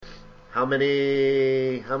How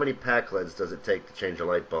many pack leads does it take to change a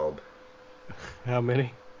light bulb? How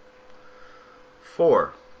many?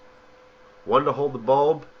 4. 1 to hold the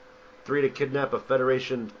bulb, 3 to kidnap a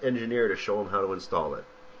Federation engineer to show him how to install it.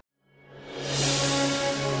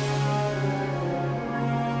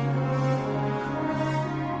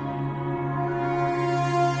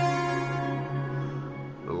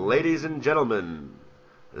 Ladies and gentlemen,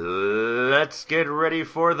 let's get ready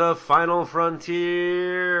for the Final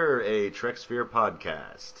Frontier, a Trek Sphere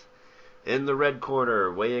podcast. In the red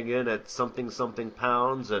corner, weighing in at something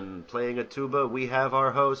pounds and playing a tuba, we have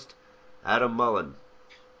our host, Adam Mullen.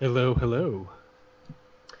 Hello, hello.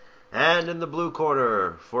 And in the blue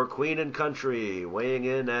corner, for Queen and Country, weighing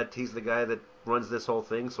in at, he's the guy that runs this whole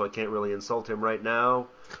thing, so I can't really insult him right now,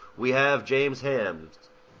 we have James Ham.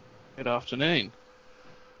 Good afternoon.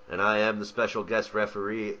 And I am the special guest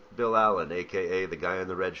referee, Bill Allen, a.k.a. the guy in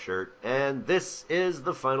the red shirt. And this is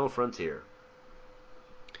the Final Frontier.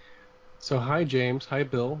 So hi, James. Hi,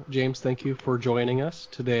 Bill. James, thank you for joining us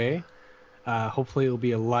today. Hopefully it will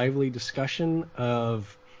be a lively discussion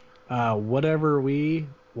of whatever we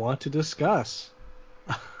want to discuss.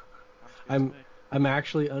 I'm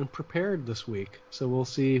actually unprepared this week, so we'll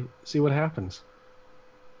see what happens.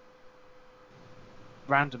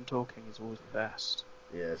 Random talking is always the best.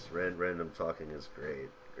 Yes, random talking is great.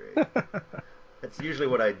 That's usually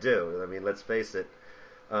what I do. I mean, let's face it.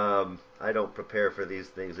 I don't prepare for these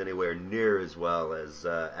things anywhere near as well as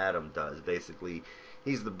Adam does. Basically,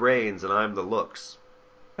 he's the brains and I'm the looks.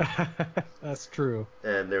 That's true.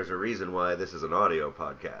 And there's a reason why this is an audio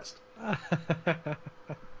podcast.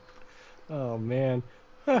 Oh, man.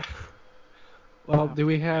 Well, do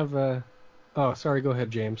we have... Oh, sorry, go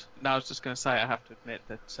ahead, James. No, I was just going to say, I have to admit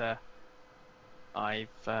that I've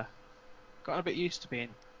gotten a bit used to being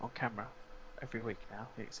on camera every week now.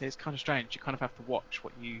 It's kind of strange. You kind of have to watch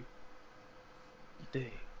what you do.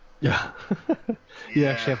 Yeah. You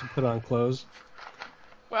actually have to put on clothes.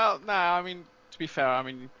 Well, no, I mean, to be fair, I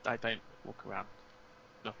don't walk around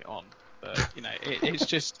nothing on. But, it's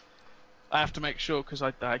just, I have to make sure, because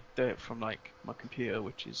I do it from, like, my computer,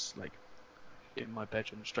 which is, like, in my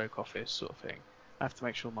bedroom stroke office sort of thing. I have to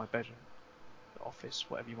make sure my bedroom, office,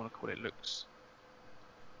 whatever you want to call it, looks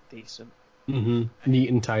decent. Mm-hmm. Neat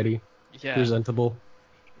and tidy. Yeah. Presentable.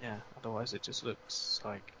 Yeah, otherwise it just looks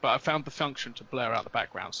like... But I found the function to blur out the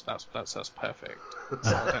background, so that's perfect.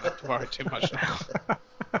 So I don't have to worry too much now.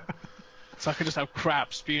 So I can just have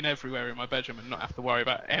crap spewing everywhere in my bedroom and not have to worry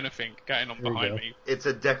about anything going on behind me. It's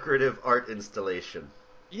a decorative art installation.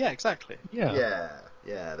 Yeah, exactly. Yeah.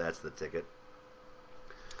 Yeah, that's the ticket.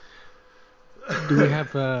 Do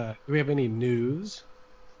we have any news?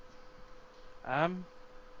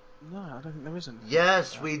 No, I don't think there isn't.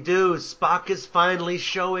 Yes, we do. Spock is finally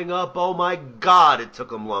showing up. Oh my God, it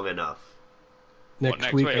took him long enough.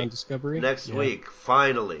 Next week on Discovery? Next week,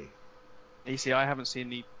 finally. You see, I haven't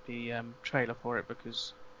seen the trailer for it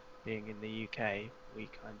because being in the UK, we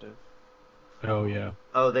kind of... Oh, yeah.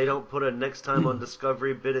 Oh, they don't put a next time on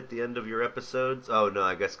Discovery bit at the end of your episodes? Oh, no,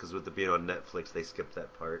 I guess because with it being on Netflix, they skipped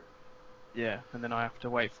that part. Yeah, and then I have to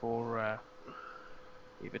wait for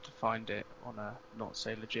either to find it on a not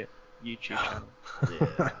so legit YouTube channel.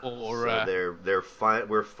 Yeah. Or so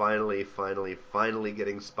we're finally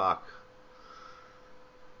getting Spock.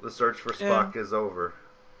 The search for Spock is over.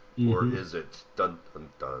 Mm-hmm. Or is it? Dun dun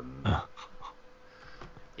dun.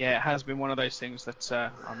 Yeah, it has been one of those things that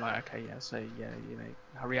I'm like, okay, yeah, so yeah,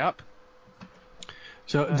 hurry up.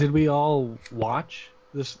 So did we all watch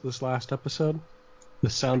this last episode? The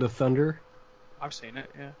Sound of Thunder? I've seen it,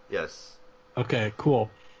 yeah. Yes. Okay, cool.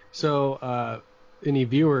 So, any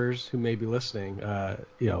viewers who may be listening,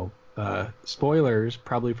 spoilers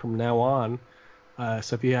probably from now on.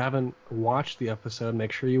 So if you haven't watched the episode,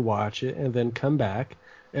 make sure you watch it and then come back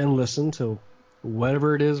and listen to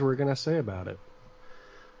whatever it is we're going to say about it.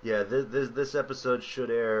 Yeah, this episode should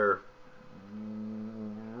air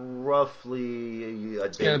roughly a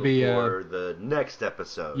day before the next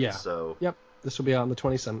episode. Yeah. So. Yep. This will be on the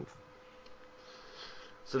 27th.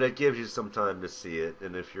 So that gives you some time to see it,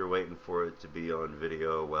 and if you're waiting for it to be on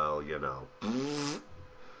video, well,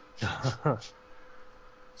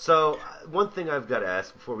 So, one thing I've got to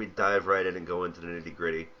ask before we dive right in and go into the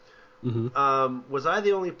nitty-gritty. Mm-hmm. Was I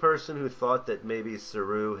the only person who thought that maybe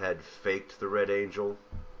Saru had faked the Red Angel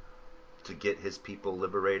to get his people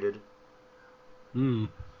liberated?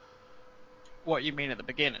 What you mean at the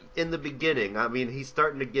beginning? In the beginning. I mean, he's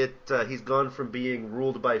starting to get... he's gone from being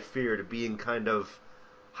ruled by fear to being kind of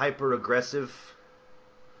hyper-aggressive,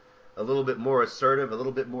 a little bit more assertive, a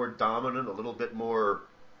little bit more dominant, a little bit more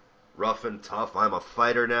rough and tough. I'm a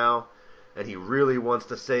fighter now. and he really wants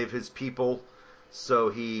to save his people, so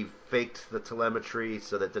he faked the telemetry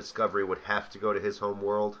so that Discovery would have to go to his home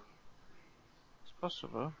world. It's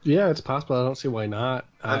possible. Yeah, it's possible. I don't see why not.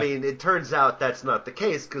 I mean, it turns out that's not the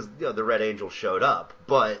case because the Red Angel showed up.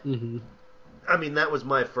 But I mean, that was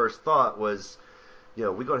my first thought was,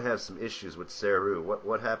 we're going to have some issues with Saru.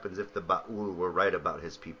 What happens if the Ba'ul were right about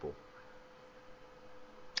his people?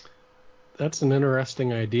 That's an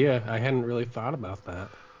interesting idea. I hadn't really thought about that.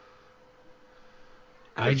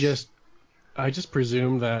 I just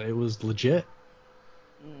presumed that it was legit.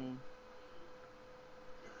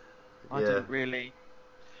 I didn't really.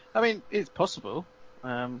 I mean, it's possible.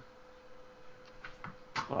 But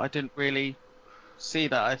I didn't really see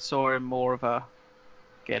that. I saw him more of a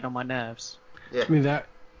getting on my nerves. Yeah. I mean that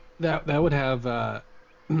would have that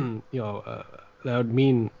would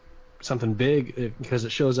mean something big because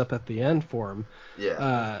it shows up at the end for him.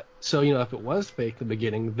 Yeah. So if it was fake at the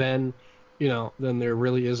beginning, then then there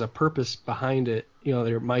really is a purpose behind it.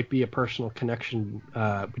 There might be a personal connection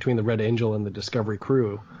between the Red Angel and the Discovery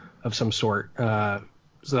crew of some sort. So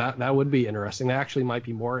that would be interesting. That actually might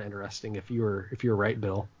be more interesting if you were right,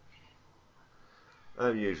 Bill.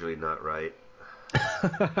 I'm usually not right.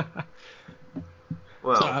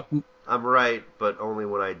 Well, I'm right, but only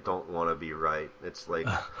when I don't want to be right. It's like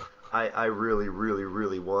I really, really,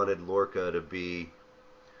 really wanted Lorca to be.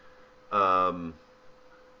 I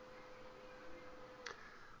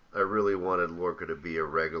really wanted Lorca to be a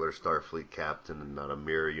regular Starfleet captain and not a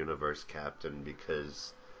Mirror Universe captain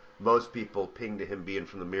because most people ping to him being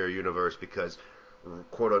from the Mirror Universe because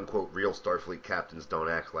quote-unquote real Starfleet captains don't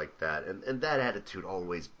act like that. And that attitude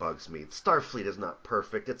always bugs me. Starfleet is not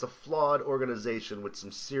perfect. It's a flawed organization with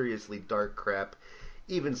some seriously dark crap,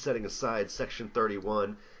 even setting aside Section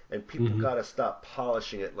 31, and people gotta stop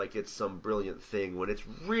polishing it like it's some brilliant thing when it's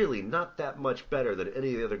really not that much better than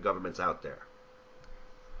any of the other governments out there.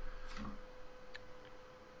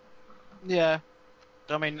 Yeah.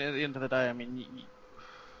 I mean, at the end of the day,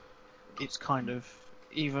 it's kind of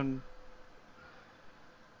even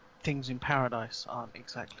things in paradise aren't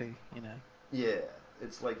exactly, Yeah,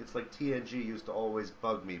 it's like TNG used to always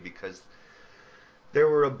bug me because there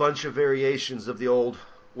were a bunch of variations of the old.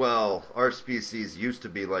 Well, our species used to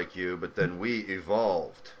be like you, but then we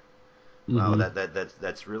evolved. Wow,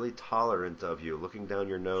 that's really tolerant of you, looking down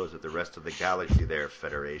your nose at the rest of the galaxy there,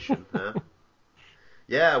 Federation, huh?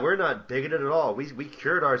 Yeah, we're not bigoted at all. We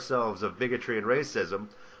cured ourselves of bigotry and racism.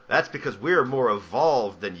 That's because we're more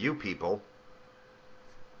evolved than you people.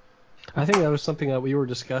 I think that was something that we were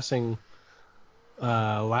discussing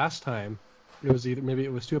last time. It was maybe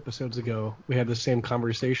it was 2 episodes ago. We had the same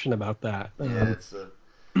conversation about that. Yeah, it's a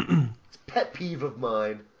pet peeve of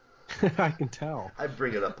mine. I can tell. I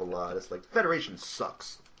bring it up a lot. It's like Federation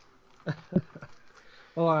sucks.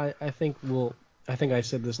 Well, I think I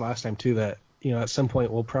said this last time too that at some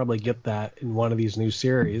point we'll probably get that in one of these new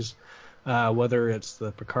series, whether it's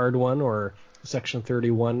the Picard one or the Section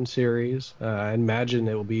 31 series. I imagine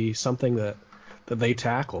it will be something that they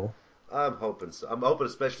tackle. I'm hoping so. I'm hoping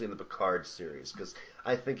especially in the Picard series because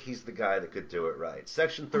I think he's the guy that could do it right.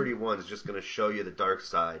 Section 31 is just going to show you the dark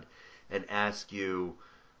side and ask you,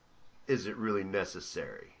 is it really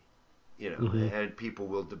necessary? And people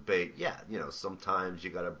will debate, sometimes you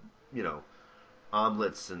got to,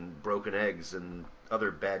 omelets and broken eggs and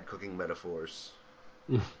other bad cooking metaphors.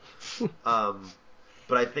 But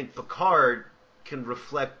I think Picard can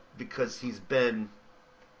reflect because he's been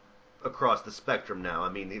across the spectrum now. I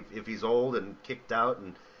mean, if he's old and kicked out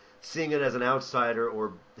and seeing it as an outsider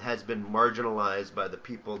or has been marginalized by the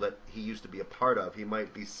people that he used to be a part of, he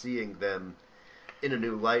might be seeing them in a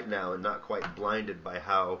new light now and not quite blinded by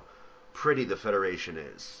how pretty the Federation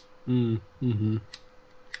is.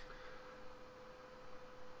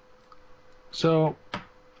 So,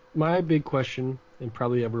 my big question, and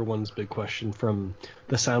probably everyone's big question from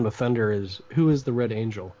The Sound of Thunder, is who is the Red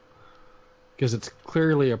Angel? Because it's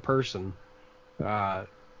clearly a person. See, I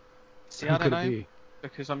don't know.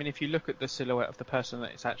 Because, if you look at the silhouette of the person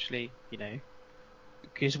that it's actually,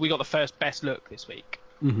 because we got the first best look this week.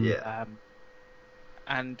 Yeah.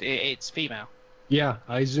 And it's female. Yeah,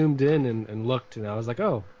 I zoomed in and looked, and I was like,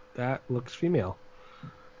 oh, that looks female.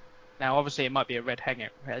 Now, obviously, it might be a red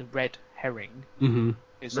herring. Mm-hmm.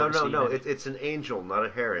 No. It's an angel, not a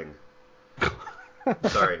herring.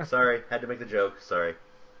 Sorry. Had to make the joke. Sorry.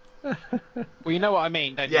 Well, you know what I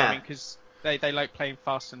mean, don't you? Because they like playing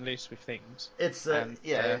fast and loose with things. It's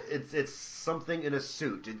it's something in a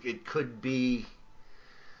suit. It could be,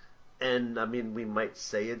 and we might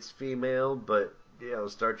say it's female, but you know,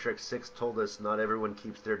 Star Trek 6 told us not everyone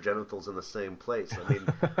keeps their genitals in the same place. I mean,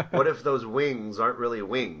 what if those wings aren't really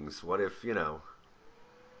wings? What if, you know...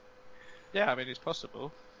 Yeah, I mean, it's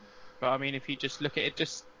possible. But I mean, if you just look at it,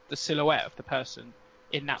 just the silhouette of the person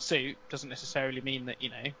in that suit doesn't necessarily mean that, you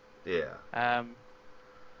know... Yeah.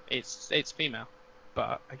 It's female.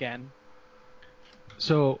 But, again...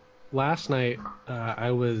 So, last night,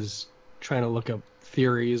 I was trying to look up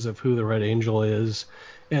theories of who the Red Angel is,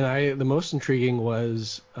 and the most intriguing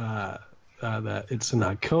was that it's an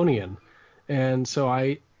Iconian, and so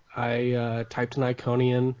I typed an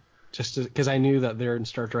Iconian just because I knew that they're in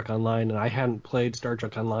Star Trek Online, and I hadn't played Star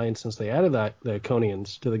Trek Online since they added the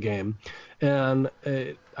Iconians to the game, and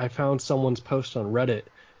I found someone's post on Reddit,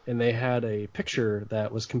 and they had a picture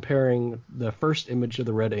that was comparing the first image of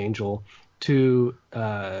the Red Angel to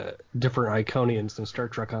different Iconians in Star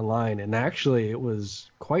Trek Online, and actually it was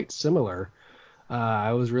quite similar.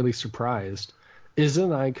 I was really surprised. Is it an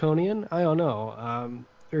Iconian? I don't know.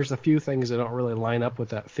 There's a few things that don't really line up with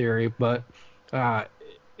that theory, but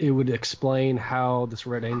it would explain how this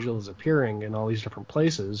Red Angel is appearing in all these different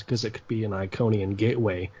places, because it could be an Iconian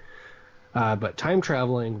gateway. But time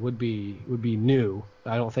traveling would be new.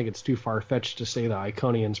 I don't think it's too far-fetched to say the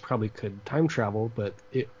Iconians probably could time travel, but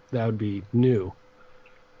that would be new.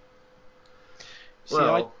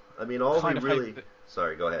 Well, I mean, all we kind of really...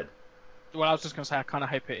 Sorry, go ahead. Well, I was just going to say, I kind of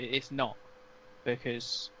hope it's not,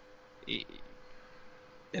 because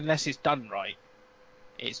unless it's done right,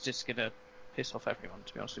 it's just going to piss off everyone,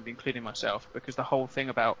 to be honest with you, including myself, because the whole thing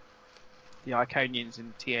about the Iconians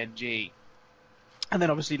in TNG, and then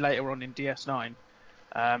obviously later on in DS9,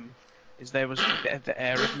 is there was a bit of the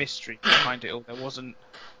air of mystery behind it all. There wasn't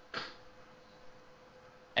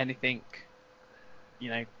anything, you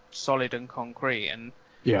know, solid and concrete, and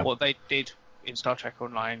what they did in Star Trek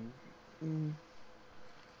Online,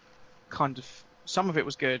 kind of, some of it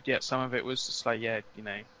was good, yet some of it was just like, yeah, you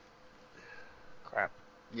know, crap.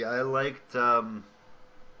 Yeah, I liked. I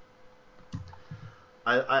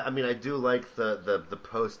mean, I do like the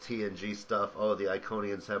post TNG stuff. Oh, the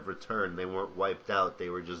Iconians have returned. They weren't wiped out. They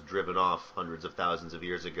were just driven off hundreds of thousands of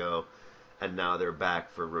years ago, and now they're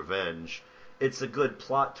back for revenge. It's a good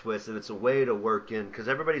plot twist, and it's a way to work in, because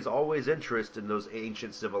everybody's always interested in those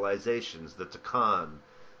ancient civilizations, the Takan,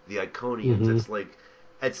 the Iconians. Mm-hmm. It's like,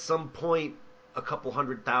 at some point, a couple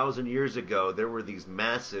 100,000 years ago, there were these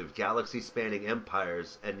massive galaxy-spanning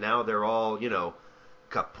empires, and now they're all, you know,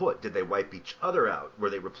 kaput. Did they wipe each other out?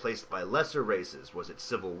 Were they replaced by lesser races? Was it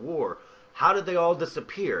civil war? How did they all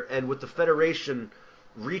disappear? And with the Federation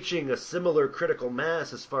reaching a similar critical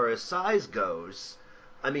mass as far as size goes,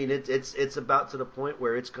 I mean, it's about to the point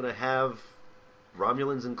where it's going to have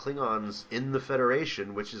Romulans and Klingons in the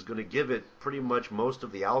Federation, which is going to give it pretty much most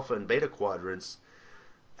of the Alpha and Beta quadrants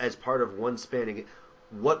as part of one spanning.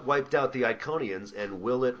 What wiped out the Iconians, and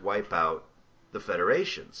will it wipe out the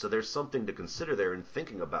Federation? So there's something to consider there in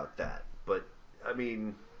thinking about that. But, I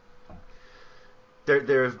mean,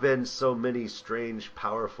 there have been so many strange,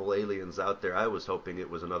 powerful aliens out there. I was hoping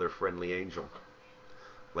it was another friendly angel.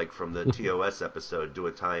 Like from the TOS episode, do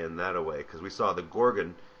a tie-in that away. Because we saw the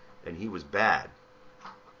Gorgon, and he was bad.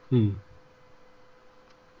 He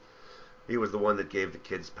was the one that gave the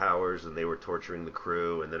kids powers, and they were torturing the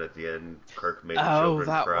crew, and then at the end, Kirk made the children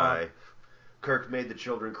cry. One. Kirk made the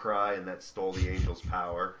children cry, and that stole the angel's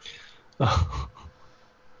power.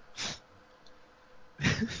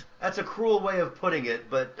 That's a cruel way of putting it,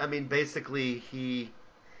 but, I mean, basically, he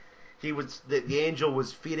was... The angel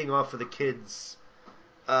was feeding off of the kids'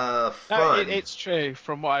 fun. No, it's true,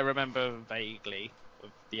 from what I remember vaguely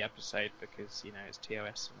of the episode, because, you know, it's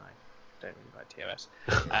TOS, and I don't really like TOS.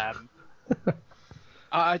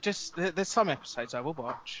 I just... There's some episodes I will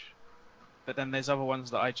watch, but then there's other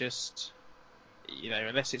ones that I just... You know,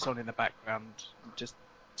 unless it's on in the background, just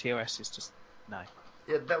TOS is just no.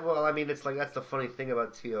 Yeah, well, I mean, it's like that's the funny thing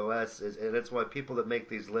about TOS is, and it's why people that make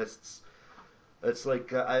these lists. It's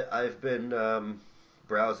like I've been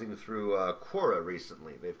browsing through Quora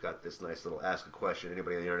recently. They've got this nice little ask a question.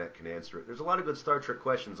 Anybody on the internet can answer it. There's a lot of good Star Trek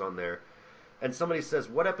questions on there, and somebody says,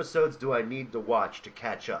 "What episodes do I need to watch to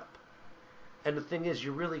catch up?" And the thing is,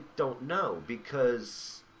 you really don't know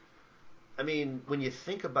because. I mean, when you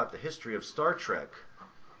think about the history of Star Trek,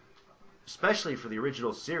 especially for the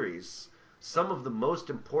original series, some of the most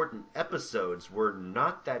important episodes were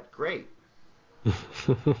not that great.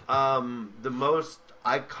 The most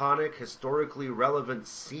iconic, historically relevant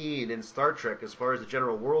scene in Star Trek, as far as the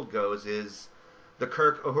general world goes, is the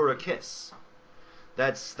Kirk Uhura kiss.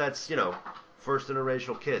 That's you know, first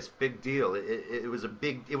interracial kiss, big deal. It was a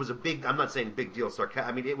big. I'm not saying big deal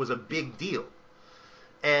sarcastic. I mean, it was a big deal,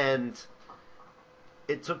 and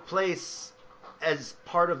it took place as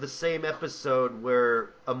part of the same episode where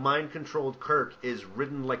a mind-controlled Kirk is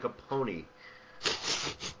ridden like a pony.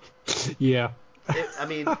 Yeah. I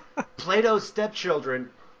mean, Plato's Stepchildren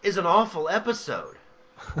is an awful episode.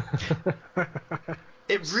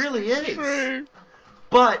 It really is. True.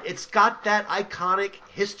 But it's got that iconic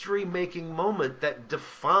history-making moment that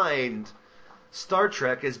defined Star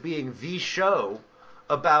Trek as being the show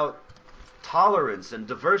about tolerance and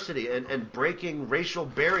diversity and breaking racial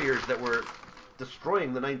barriers that were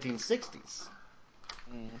destroying the 1960s.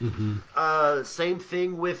 Mm-hmm. Same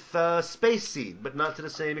thing with Space Seed, but not to the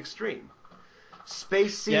same extreme.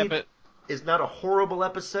 Space Seed is not a horrible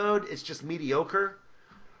episode, it's just mediocre.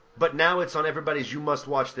 But now it's on everybody's you must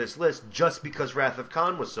watch this list just because Wrath of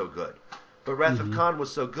Khan was so good. But Wrath of Khan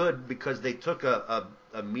was so good because they took a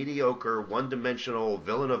mediocre, one-dimensional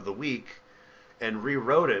villain of the week and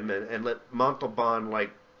rewrote him and let Montalban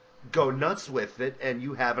like go nuts with it, and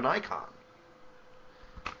you have an icon.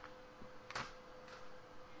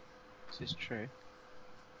 This is true.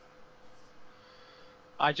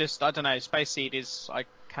 I don't know. Space Seed I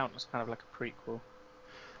count as kind of like a prequel.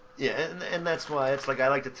 Yeah, and that's why it's like I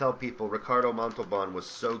like to tell people Ricardo Montalban was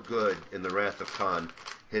so good in The Wrath of Khan.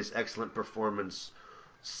 His excellent performance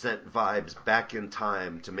sent vibes back in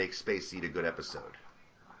time to make Space Seed a good episode.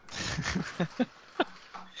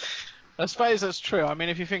 I suppose that's true. I mean,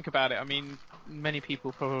 if you think about it, I mean, many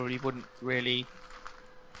people probably wouldn't really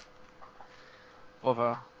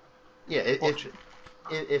bother. Yeah,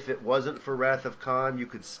 if it wasn't for Wrath of Khan, you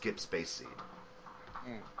could skip Space Seed.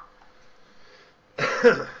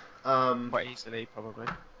 Quite easily, probably.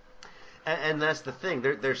 And that's the thing.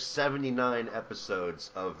 There's 79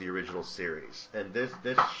 episodes of the original series, and this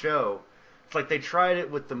show, it's like they tried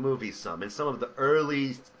it with the movie some. In some of the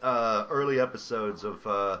early episodes of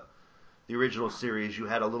the original series, you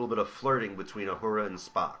had a little bit of flirting between Uhura and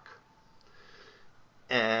Spock.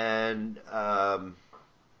 And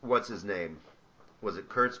what's his name? Was it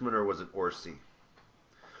Kurtzman or was it Orsi?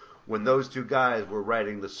 When those two guys were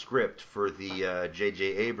writing the script for the J.J.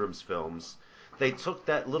 Abrams films, they took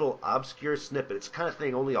that little obscure snippet. It's the kind of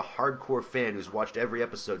thing only a hardcore fan who's watched every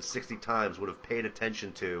episode 60 times would have paid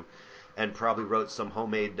attention to and probably wrote some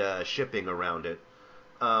homemade shipping around it.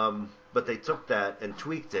 But they took that and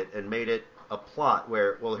tweaked it and made it a plot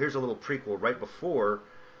where, well, here's a little prequel right before.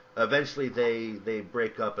 Eventually they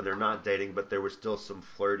break up and they're not dating, but there was still some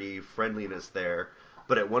flirty friendliness there.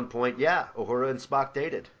 But at one point, yeah, Uhura and Spock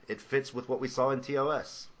dated. It fits with what we saw in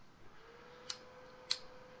TOS.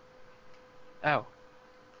 Oh.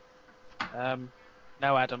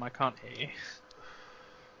 No, Adam, I can't hear you.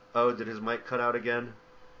 Oh, did his mic cut out again?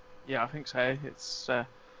 Yeah, I think so. It's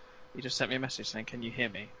he just sent me a message saying, "Can you hear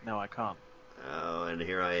me?" No, I can't. Oh, and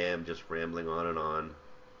here I am just rambling on and on.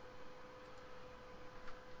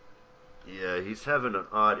 Yeah, he's having an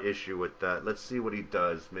odd issue with that. Let's see what he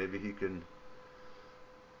does. Maybe he can...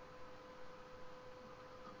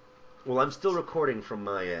 Well, I'm still recording from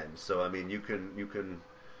my end, so I mean, you can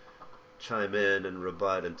chime in and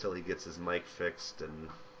rebut until he gets his mic fixed. And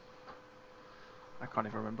I can't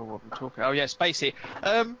even remember what we're talking. Oh yeah, Spacey.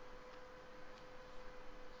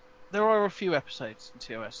 There are a few episodes in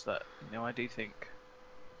TOS that I do think.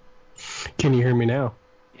 Can you hear me now?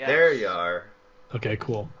 Yes. There you are. Okay,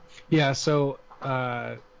 cool. Yeah, so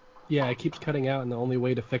yeah, it keeps cutting out, and the only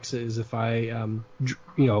way to fix it is if I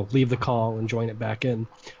leave the call and join it back in.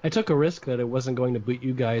 I took a risk that it wasn't going to boot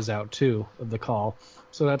you guys out too of the call,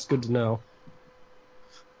 so that's good to know.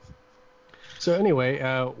 So anyway,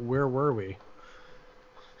 where were we?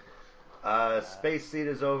 Space Seed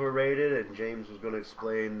is overrated, and James was going to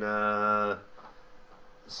explain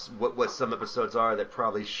what some episodes are that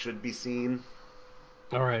probably should be seen.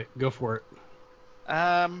 All right, go for it.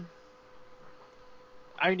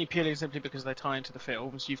 Only purely simply because they tie into the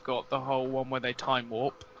films. You've got the whole one where they time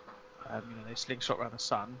warp. They slingshot around the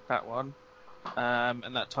sun. That one,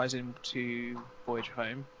 and that ties into Voyage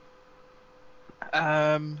Home.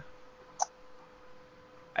 Everyone's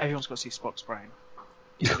got to see Spock's brain.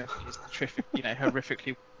 Even if it's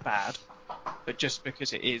horrifically bad, but just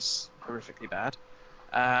because it is horrifically bad.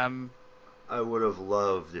 I would have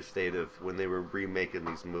loved if when they were remaking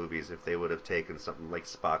these movies, if they would have taken something like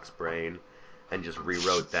Spock's brain and just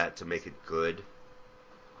rewrote that to make it good.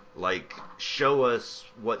 Like, show us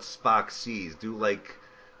what Spock sees. Do like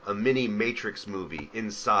a mini Matrix movie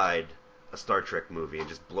inside a Star Trek movie and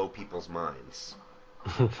just blow people's minds.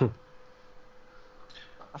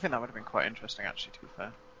 I think that would have been quite interesting, actually, to be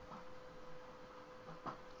fair.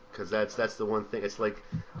 because that's the one thing. It's like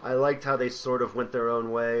I liked how they sort of went their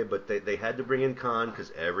own way, but they had to bring in Khan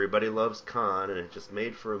because everybody loves Khan, and it just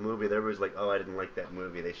made for a movie that everybody's like, oh, I didn't like that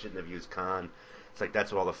movie. They shouldn't have used Khan. It's like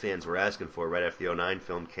that's what all the fans were asking for right after the '09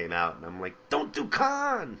 film came out, and I'm like, don't do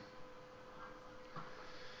Khan.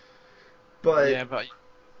 But yeah, but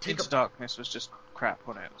Into Darkness was just crap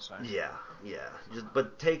on it. So yeah.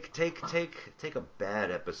 But take a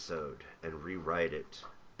bad episode and rewrite it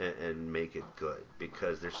and make it good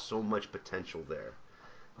because there's so much potential there.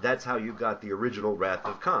 That's how you got the original Wrath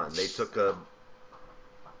of Khan. They took a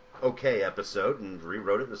okay episode and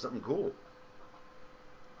rewrote it into something cool.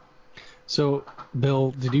 So,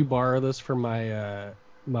 Bill, did you borrow this from my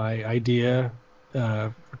my idea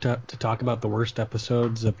to talk about the worst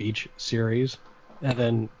episodes of each series? And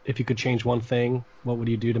then, if you could change one thing, what would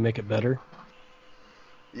you do to make it better?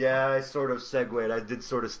 Yeah, I sort of segued. I did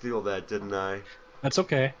sort of steal that, didn't I? That's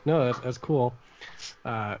okay. No, that's cool.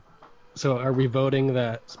 So, are we voting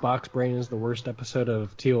that Spock's Brain is the worst episode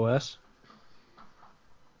of TOS?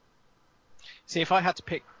 see, if I had to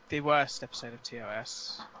pick the worst episode of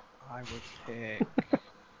TOS, I would pick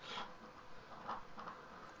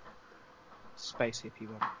Space Hippie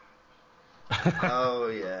one. Oh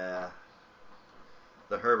yeah,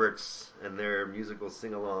 the Herberts and their musical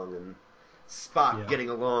sing-along and Spock getting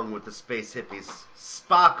along with the space hippies.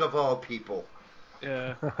 Spock of all people.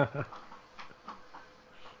 Yeah.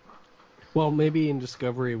 Well, maybe in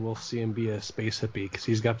Discovery we'll see him be a space hippie because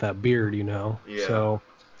he's got that beard, you know. Yeah. So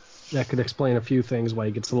that could explain a few things why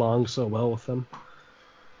he gets along so well with them.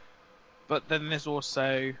 But then there's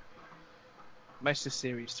also most of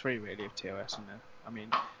Series 3 really of TOS, isn't there? I mean,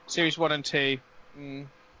 Series 1 and 2,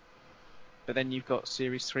 but then you've got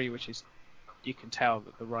Series 3, which is, you can tell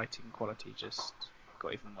that the writing quality just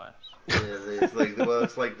got even worse. Yeah,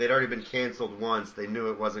 it's like they'd already been canceled once. They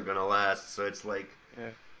knew it wasn't going to last, so it's like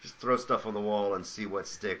just throw stuff on the wall and see what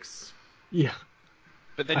sticks. Yeah.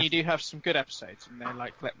 But then you do have some good episodes, and they're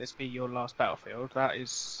like, Let This Be Your Last Battlefield. That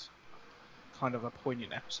is kind of a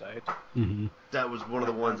poignant episode. Mm-hmm. That was one of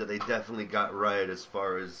the ones that they definitely got right as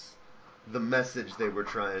far as the message they were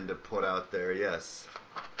trying to put out there, yes.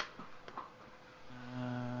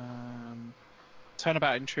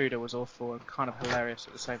 Turnabout Intruder was awful and kind of hilarious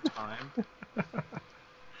at the same time. What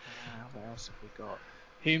else have we got?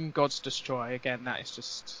 Whom Gods Destroy. Again, that is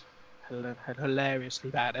just a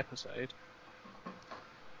hilariously bad episode.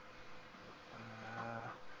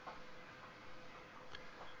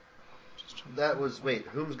 That was, wait,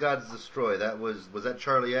 Whom Gods Destroy? That was that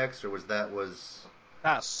Charlie X, or That's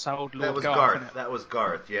Old Lord that was Garth. That was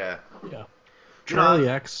Garth, yeah. Yeah. Charlie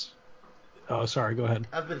X. Oh, sorry, go ahead.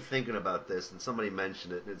 I've been thinking about this, and somebody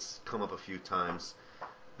mentioned it, and it's come up a few times.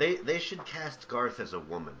 They should cast Garth as a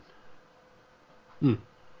woman.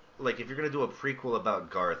 Like, if you're going to do a prequel about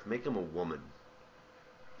Garth, make him a woman.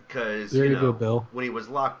 Because, there you go, Bill. When he was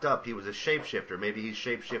locked up, he was a shapeshifter. Maybe he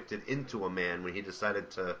shapeshifted into a man when he decided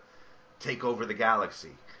to take over the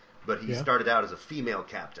galaxy. But he started out as a female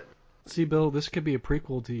captain. See, Bill, this could be a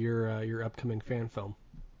prequel to your upcoming fan film.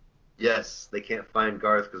 Yes, they can't find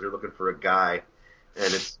Garth because they're looking for a guy, and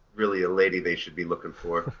it's really a lady they should be looking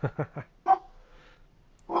for.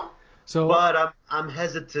 But I'm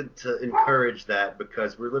hesitant to encourage that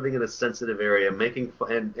because we're living in a sensitive area,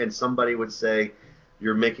 and somebody would say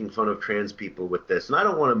you're making fun of trans people with this, and I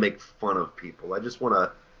don't want to make fun of people. I just want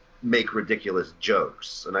to make ridiculous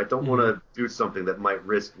jokes, and I don't want to do something that might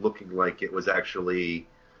risk looking like it was actually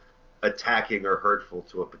attacking or hurtful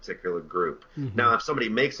to a particular group. Now, if somebody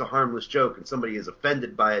makes a harmless joke and somebody is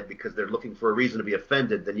offended by it because they're looking for a reason to be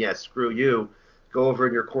offended, then yes, screw you. Go over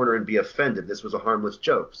in your corner and be offended. This was a harmless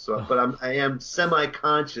joke. But I am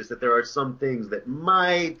semi-conscious that there are some things that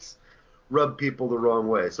might rub people the wrong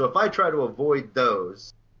way. So if I try to avoid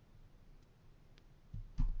those...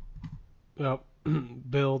 Well,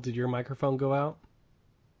 Bill, did your microphone go out?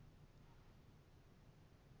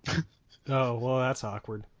 Oh, well, that's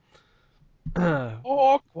awkward.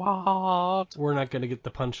 Awkward. We're not going to get the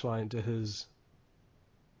punchline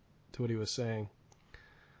to what he was saying.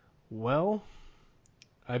 Well,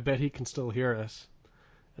 I bet he can still hear us,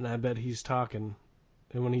 and I bet he's talking.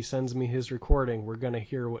 And when he sends me his recording, we're going to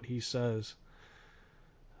hear what he says.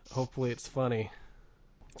 Hopefully it's funny.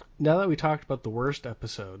 Now that we talked about the worst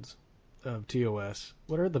episodes of TOS,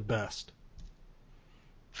 what are the best?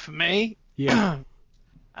 For me? Yeah.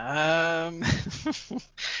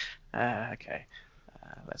 Okay.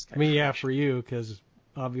 Let's go. I mean, yeah, for you, because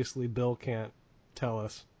obviously Bill can't tell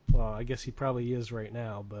us. Well, I guess he probably is right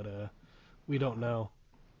now, but we don't know.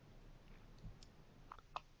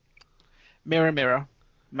 Mirror, Mirror,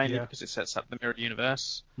 mainly because it sets up the mirror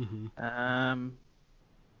universe. Mm-hmm.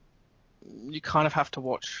 you kind of have to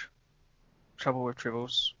watch Trouble with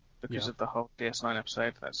Tribbles because Yeah. of the whole DS9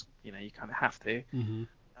 episode. That's, you kind of have to. Mm-hmm.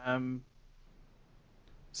 Um,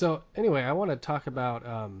 So anyway, I want to talk about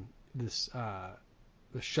this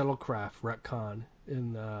the shuttlecraft retcon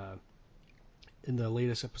in the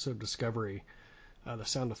latest episode of Discovery, The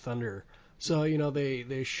Sound of Thunder. So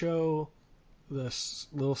they show this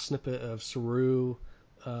little snippet of Saru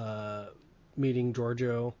meeting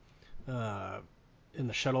Giorgio in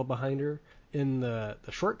the shuttle behind her. In the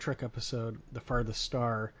short trek episode, The Farthest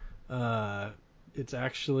Star, it's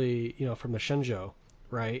actually from the Shenzhou,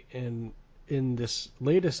 right? And in this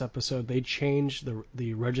latest episode, they changed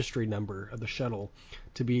the registry number of the shuttle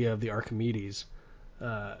to be of the Archimedes.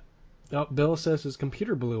 Oh, Bill says his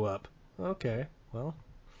computer blew up. Okay, well.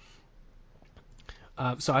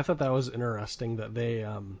 So I thought that was interesting that they,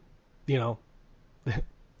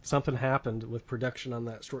 something happened with production on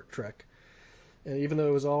that short trek. And even though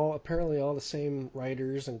it was apparently all the same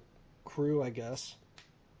writers and crew, I guess,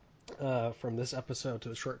 from this episode to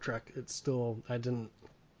the short trek, it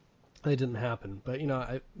didn't happen. But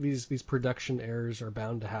these production errors are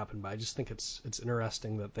bound to happen. But I just think it's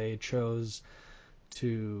interesting that they chose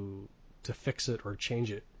to fix it or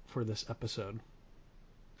change it for this episode.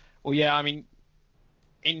 well, yeah, I mean,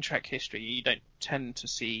 in Trek history, you don't tend to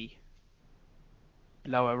see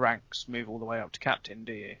lower ranks move all the way up to captain,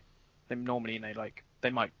 do you? They normally, they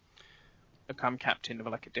might become captain of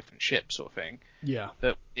like a different ship sort of thing. Yeah.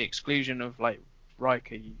 But the exclusion of like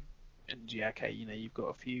Riker and JK, you've got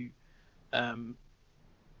a few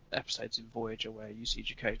episodes in Voyager where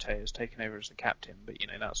Yusuke Chakotay has taken over as the captain, but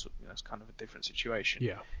that's kind of a different situation.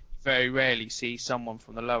 Yeah. Very rarely see someone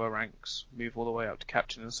from the lower ranks move all the way up to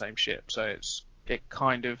captain in the same ship. So it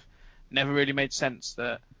kind of never really made sense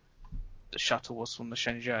that the shuttle was from the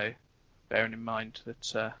Shenzhou, bearing in mind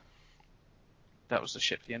that that was the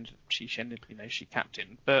ship she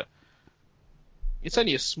captained. But it's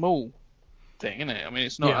only a small thing, isn't it? I mean,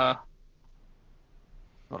 it's not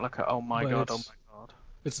not like oh my god.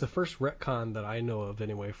 It's the first retcon that I know of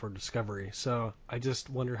anyway for Discovery. So I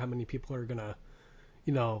just wonder how many people are gonna,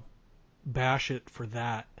 bash it for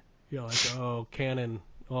that. Like, oh, canon,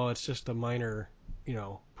 oh, it's just a minor,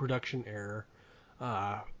 production error.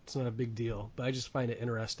 It's not a big deal. But I just find it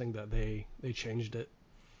interesting that they changed it.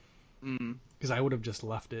 Because I would have just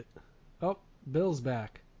left it. Oh, Bill's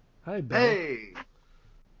back. Hi, Bill. Hey!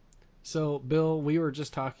 So, Bill, we were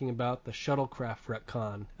just talking about the shuttlecraft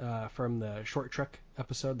retcon from the short trek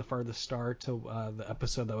episode, The Farthest Star, to the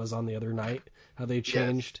episode that was on the other night. How they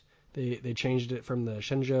changed they changed it from the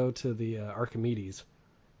Shenzhou to the Archimedes.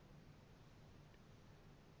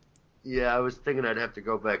 Yeah, I was thinking I'd have to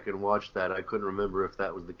go back and watch that. I couldn't remember if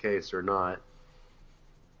that was the case or not.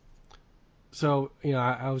 So,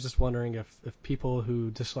 I was just wondering if people who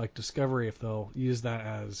dislike Discovery, if they'll use that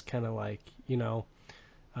as kind of like,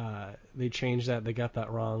 they changed that, they got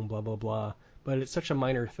that wrong, blah, blah, blah. But it's such a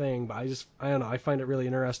minor thing, but I don't know, I find it really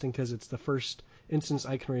interesting because it's the first instance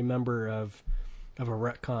I can remember of a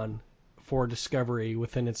retcon for Discovery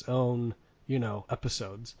within its own,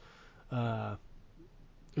 episodes. And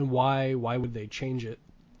why would they change it?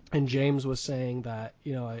 And James was saying that,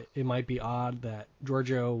 it might be odd that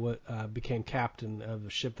Giorgio became captain of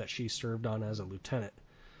the ship that she served on as a lieutenant.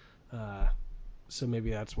 So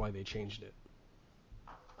maybe that's why they changed it.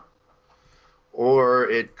 Or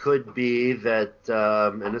it could be that,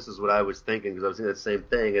 and this is what I was thinking, because I was thinking the same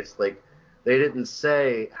thing, it's like they didn't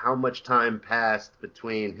say how much time passed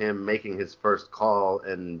between him making his first call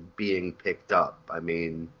and being picked up. I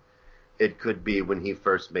mean, it could be when he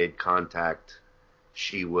first made contact,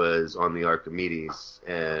 she was on the Archimedes,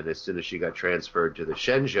 and as soon as she got transferred to the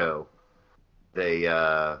Shenzhou,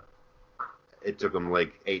 it took them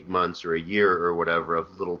like 8 months or a year or whatever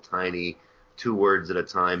of little tiny 2 words at a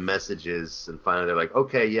time messages, and finally they're like,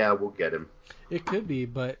 okay, yeah, we'll get him. It could be,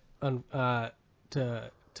 but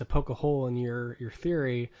to poke a hole in your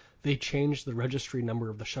theory, they changed the registry number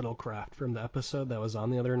of the shuttlecraft from the episode that was on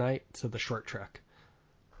the other night to the short trek.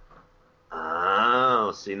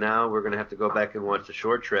 Oh, see, now we're going to have to go back and watch the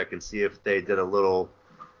short trek and see if they did a little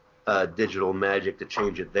digital magic to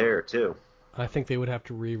change it there, too. I think they would have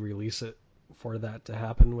to re-release it for that to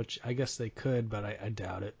happen, which I guess they could, but I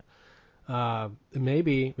doubt it.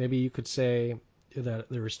 Maybe you could say that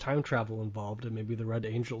there was time travel involved, and maybe the Red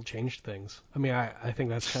Angel changed things. I mean, I think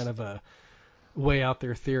that's kind of a way out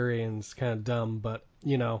there theory, and it's kind of dumb, but,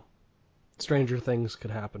 stranger things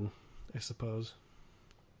could happen, I suppose.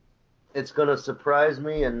 It's going to surprise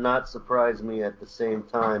me and not surprise me at the same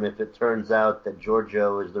time if it turns out that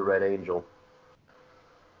Giorgio is the Red Angel.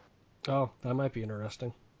 Oh, that might be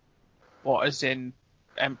interesting. What, as in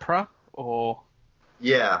Emperor? or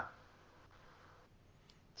Yeah.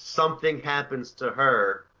 Something happens to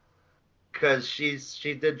her because she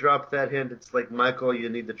did drop that hint. It's like, Michael, you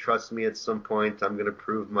need to trust me at some point. I'm going to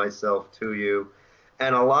prove myself to you.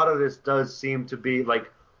 And a lot of this does seem to be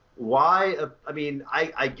like, why? I mean,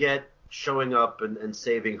 I get showing up and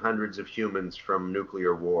saving hundreds of humans from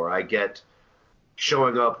nuclear war. I get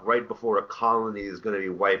showing up right before a colony is going to be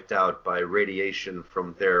wiped out by radiation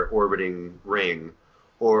from their orbiting ring,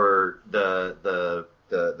 or the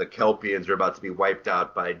Kelpians are about to be wiped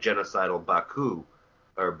out by genocidal Baku,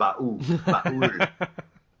 or Ba'ul,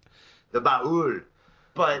 the Ba'ul.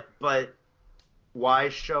 But why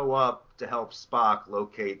show up to help Spock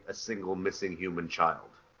locate a single missing human child?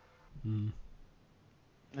 yeah,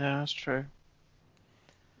 that's true.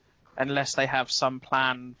 Unless they have some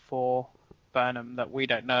plan for Burnham that we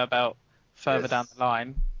don't know about further down the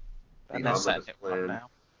line, and they're setting it up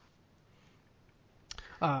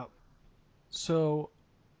now.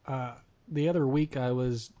 The other week I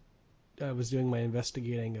was doing my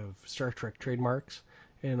investigating of Star Trek trademarks,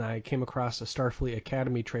 and I came across a Starfleet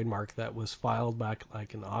Academy trademark that was filed back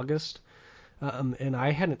like in August. And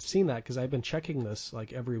I hadn't seen that because I've been checking this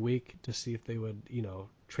like every week to see if they would,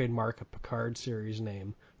 trademark a Picard series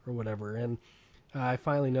name or whatever. And I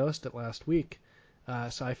finally noticed it last week.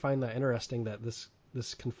 So I find that interesting that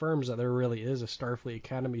this confirms that there really is a Starfleet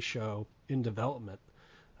Academy show in development.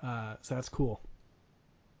 So that's cool.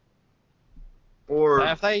 Or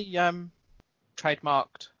have they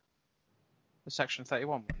trademarked the Section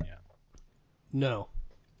 31 one yet? No,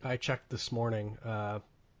 I checked this morning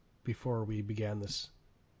before we began this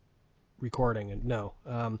recording, and no.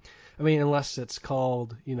 I mean, unless it's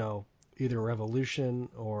called, either Revolution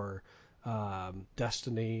or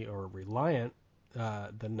Destiny or Reliant,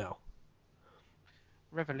 then no.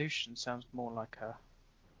 Revolution sounds more like a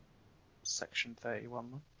Section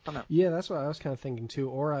 31 one. I don't know. Yeah, that's what I was kind of thinking too.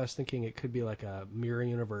 Or I was thinking it could be like a Mirror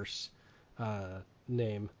Universe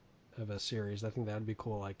name of a series. I think that would be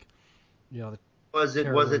cool. Like, the Was it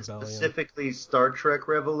Rebellion. specifically Star Trek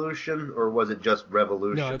Revolution, or was it just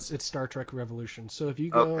Revolution? No, it's Star Trek Revolution. So if you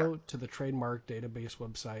go to the trademark database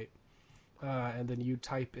website, and then you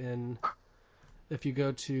type in, if you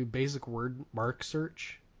go to basic word mark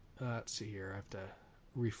search, let's see here, I have to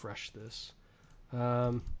refresh this.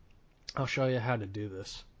 I'll show you how to do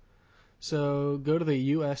this. So go to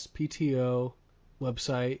the USPTO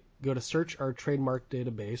website, go to search our trademark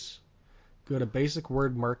database, go to basic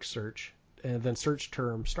word mark search, and then search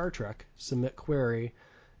term Star Trek, submit query,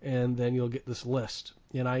 and then you'll get this list.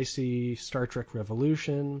 And I see Star Trek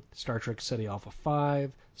Revolution, Star Trek SETI Alpha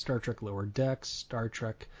 5, Star Trek Lower Decks, Star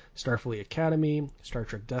Trek Starfleet Academy, Star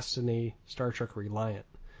Trek Destiny, Star Trek Reliant.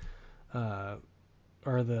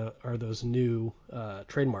 Are those new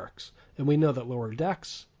trademarks? And we know that Lower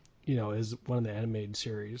Decks, is one of the animated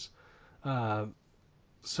series.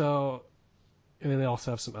 So, and they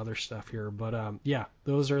also have some other stuff here, but yeah,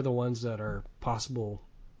 those are the ones that are possible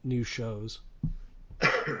new shows.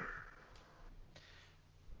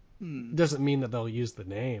 Doesn't mean that they'll use the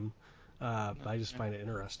name, but I just find it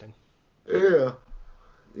interesting. Yeah.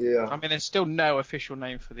 I mean, there's still no official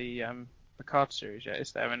name for the Picard series yet,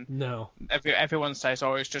 is there? And no. Everyone says,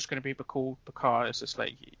 "Oh, it's just going to be called Picard." It's just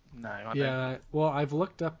like, no. I don't. Well, I've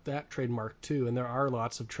looked up that trademark too, and there are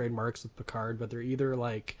lots of trademarks with Picard, but they're either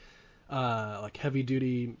like heavy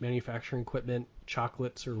duty manufacturing equipment,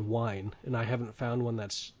 chocolates, or wine, and I haven't found one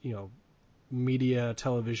that's media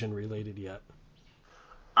television related yet.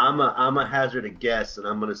 I'm a hazard a guess, and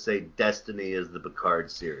I'm gonna say Destiny is the Picard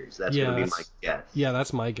series. That's gonna be my guess. Yeah,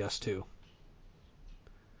 that's my guess too.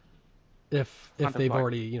 If they've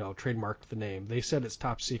already trademarked the name, they said it's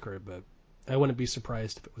top secret, but I wouldn't be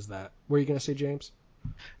surprised if it was that. What are you gonna say, James?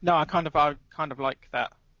 No, I kind of like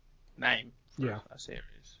that name for a series.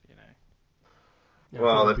 Yeah,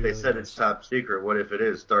 well, if they said it's top secret, what if it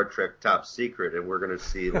is Star Trek Top Secret, and we're gonna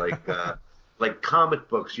see like like comic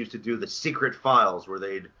books used to do the secret files where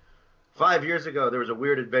they'd 5 years ago there was a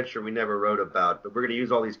weird adventure we never wrote about, but we're gonna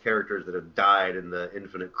use all these characters that have died in the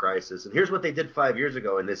Infinite Crisis, and here's what they did 5 years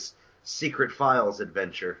ago in this secret files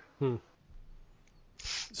adventure.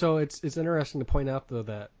 So it's interesting to point out though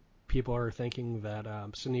that people are thinking that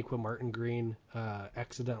Sonequa Martin Green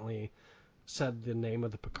accidentally said the name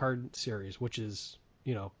of the Picard series, which is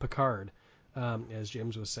Picard, as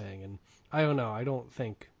James was saying, and I don't know. I don't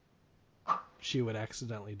think she would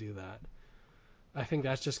accidentally do that. I think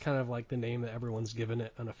that's just kind of like the name that everyone's given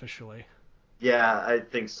it unofficially. Yeah, I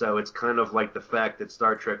think so. It's kind of like the fact that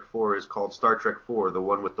Star Trek 4 is called Star Trek 4, the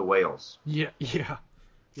one with the whales. Yeah,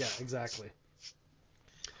 exactly.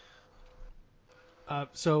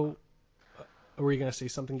 So, were you going to say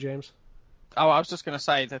something, James? Oh, I was just going to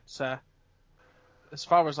say that as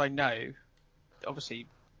far as I know, obviously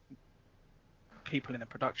people in the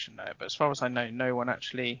production know, but as far as I know, no one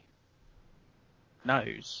actually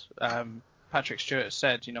knows. Patrick Stewart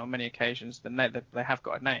said, on many occasions that they have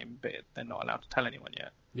got a name, but they're not allowed to tell anyone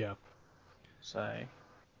yet. Yeah. So I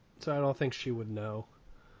don't think she would know.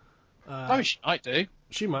 I mean, she might do.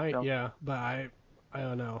 She might, yeah, but I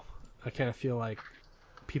don't know. I kind of feel like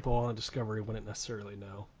people on Discovery wouldn't necessarily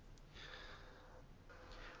know.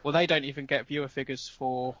 Well, they don't even get viewer figures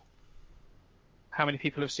for how many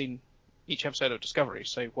people have seen each episode of Discovery,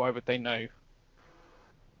 so why would they know?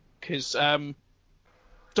 Because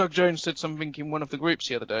Doug Jones said something in one of the groups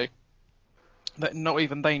the other day that not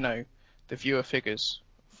even they know the viewer figures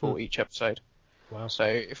for each episode. Wow. So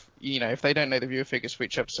if they don't know the viewer figures for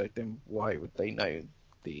each episode, then why would they know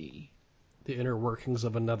the inner workings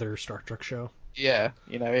of another Star Trek show? Yeah,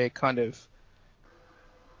 it kind of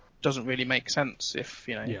doesn't really make sense if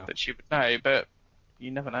that she would know, but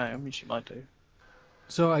you never know. I mean, she might do.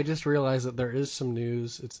 So I just realized that there is some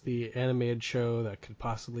news. It's the animated show that could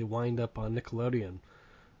possibly wind up on Nickelodeon.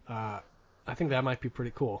 I think that might be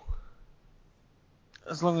pretty cool.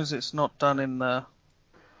 As long as it's not done in the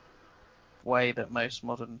way that most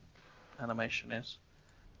modern animation is.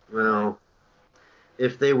 Well,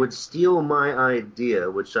 if they would steal my idea,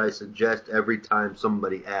 which I suggest every time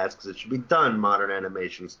somebody asks, it should be done modern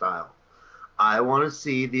animation style. I want to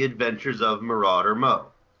see the adventures of Marauder Mo.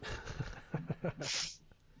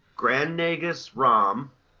 Grand Nagus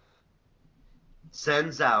Rom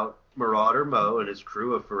sends out Marauder Mo and his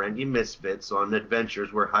crew of Ferengi misfits on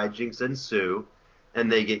adventures where hijinks ensue,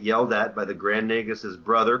 and they get yelled at by the Grand Nagus'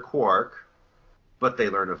 brother Quark, but they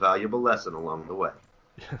learn a valuable lesson along the way.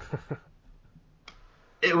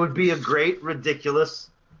 It would be a great, ridiculous,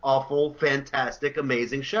 awful, fantastic,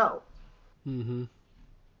 amazing show. Mm-hmm.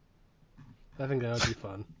 I think that would be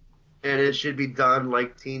fun. And it should be done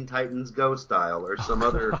like Teen Titans Go style or some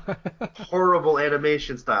other horrible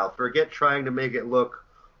animation style. Forget trying to make it look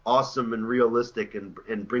awesome and realistic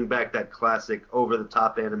and bring back that classic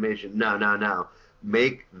over-the-top animation. No.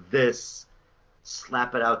 Make this,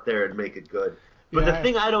 slap it out there and make it good. But the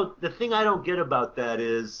thing I don't get about that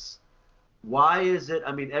is, why is it?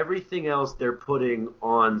 I mean, everything else they're putting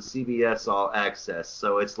on CBS All Access.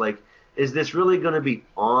 So it's like, is this really going to be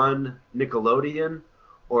on Nickelodeon,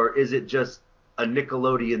 or is it just a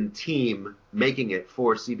Nickelodeon team making it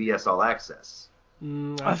for CBS All Access?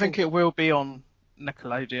 I think it will be on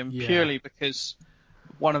Nickelodeon purely because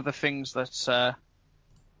one of the things that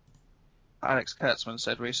Alex Kurtzman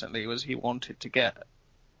said recently was he wanted to get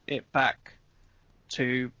it back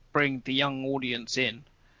to bring the young audience in,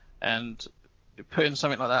 and putting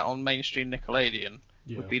something like that on mainstream Nickelodeon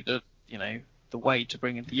would be the way to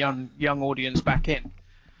bring the young audience back in.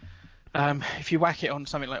 If you whack it on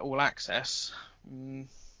something like All Access,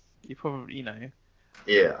 you probably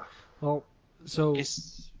Yeah. Well, so it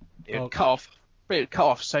would cut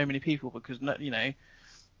off so many people because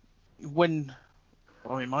when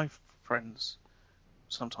my friends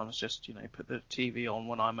sometimes just put the TV on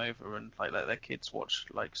when I'm over and let their kids watch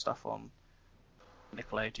stuff on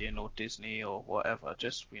Nickelodeon or Disney or whatever,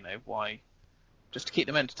 just why, just to keep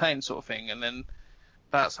them entertained sort of thing. And then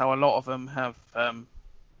that's how a lot of them have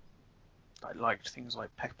liked things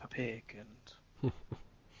like Peppa Pig and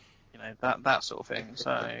that sort of thing.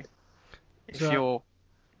 So you're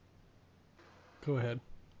go ahead.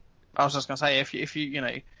 I was just gonna say if you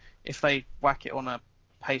if they whack it on a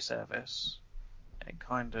pay service, it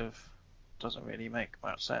kind of doesn't really make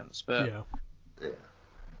much sense. But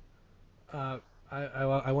I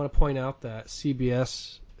want to point out that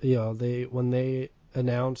CBS, when they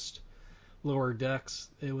announced Lower Decks,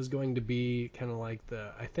 it was going to be kind of like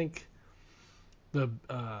the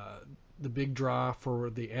big draw for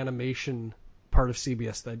the animation part of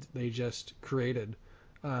CBS that they just created,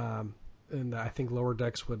 and I think Lower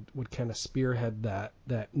Decks would kind of spearhead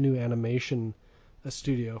that new animation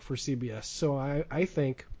studio for CBS. So I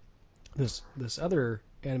think this other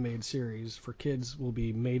animated series for kids will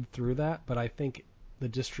be made through that, but I think the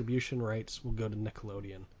distribution rights will go to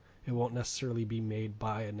Nickelodeon. It won't necessarily be made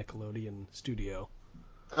by a Nickelodeon studio.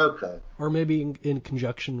 Okay. Or maybe in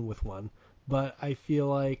conjunction with one. But I feel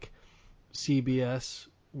like CBS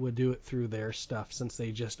would do it through their stuff since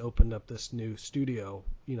they just opened up this new studio.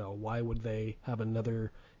 Why would they have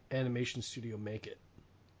another animation studio make it?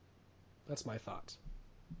 That's my thoughts.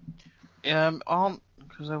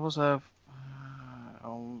 Because there was a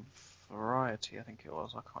on Variety, I think it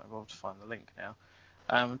was. I can't bother to find the link now.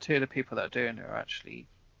 Two of the people that are doing it are actually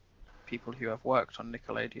people who have worked on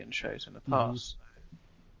Nickelodeon shows in the past.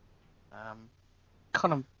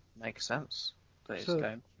 Kind of makes sense that it's So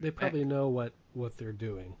going. they probably know what they're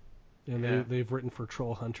doing, and Yeah. they've written for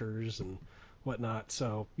Troll Hunters and whatnot.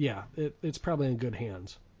 So yeah, it's probably in good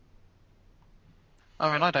hands.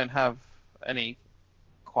 I mean, I don't have any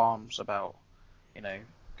qualms about,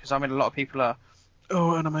 because I mean, a lot of people are,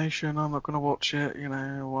 oh, animation, I'm not going to watch it,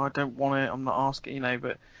 or I don't want it, I'm not asking,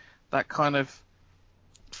 but that kind of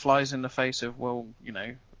flies in the face of, well,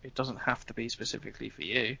 it doesn't have to be specifically for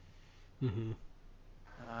you. Mm-hmm.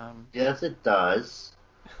 Yes, it does.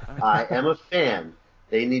 I am a fan.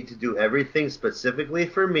 They need to do everything specifically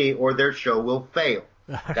for me, or their show will fail.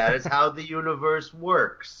 That is how the universe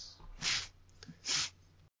works.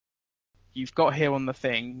 You've got here on the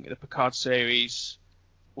thing, the Picard series,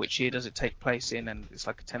 which year does it take place in, and it's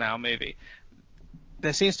like a 10-hour movie.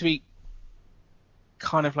 There seems to be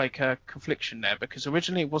kind of like a confliction there, because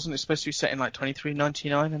originally wasn't it supposed to be set in like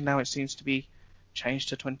 2399, and now it seems to be changed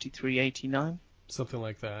to 2389? Something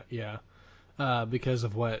like that, yeah. Because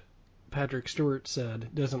of what Patrick Stewart said,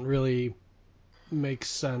 it doesn't really make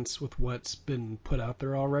sense with what's been put out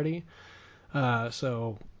there already.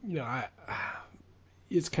 So,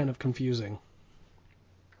 it's kind of confusing.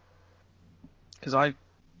 Because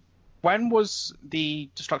when was the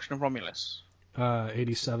destruction of Romulus?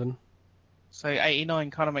 87. So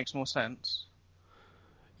 89 kind of makes more sense.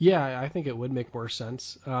 Yeah, I think it would make more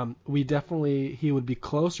sense. He would be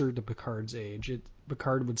closer to Picard's age.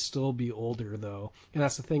 Picard would still be older though, and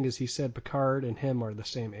that's the thing is he said Picard and him are the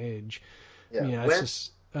same age. Yeah.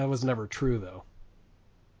 That was never true though.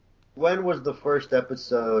 When was the first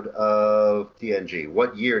episode of TNG?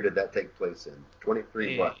 What year did that take place in?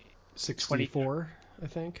 23 what? 64, I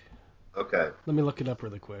think. Okay. Let me look it up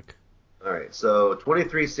really quick. All right. So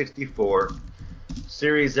 2364.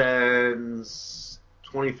 Series ends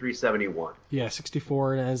 2371. Yeah,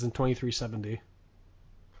 64 and ends in 2370.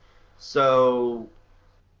 So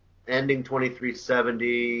ending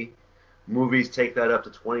 2370, movies take that up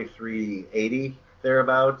to 2380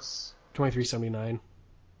 thereabouts. 2379.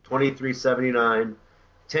 2379.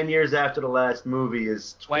 10 years after the last movie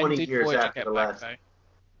is 20 When did years Voyager after get the back, last. though?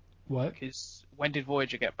 What? Because when did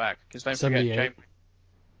Voyager get back? Because don't 78. forget James.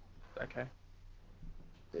 Okay.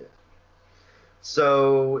 Yeah.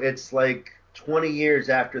 So it's like 20 years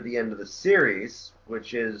after the end of the series,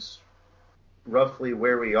 which is roughly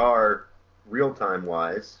where we are real time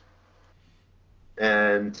wise,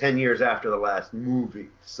 and 10 years after the last movie.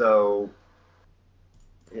 So,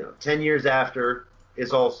 10 years after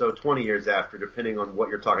is also 20 years after, depending on what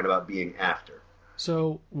you're talking about being after.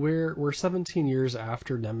 So we're 17 years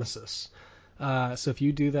after Nemesis. So if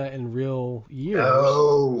you do that in real years,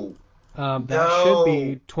 that should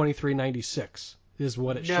be 2396 is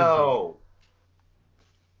what it should be. No.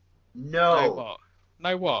 No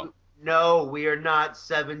what? No, we are not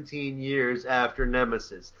 17 years after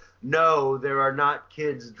Nemesis. No, there are not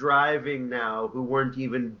kids driving now who weren't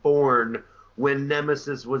even born when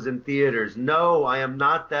Nemesis was in theaters. No, I am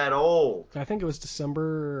not that old. I think it was December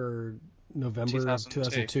or November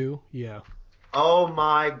 2002. Yeah. Oh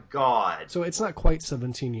my God. So it's not quite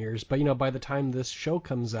 17 years, but by the time this show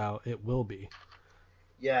comes out, it will be.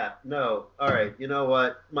 Yeah, no. All right. You know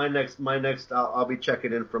what? My next, I'll be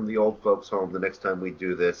checking in from the old folks' home the next time we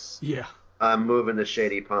do this. Yeah. I'm moving to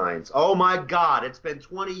Shady Pines. Oh my God! It's been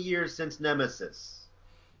 20 years since Nemesis.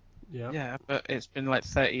 Yeah. Yeah, but it's been like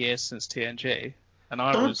 30 years since TNG, and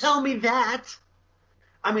Don't tell me that.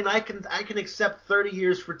 I mean, I can accept 30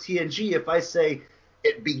 years for TNG if I say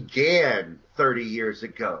it began 30 years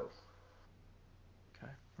ago.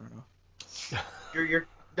 Okay, fair enough.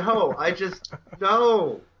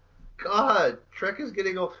 No. God, Trek is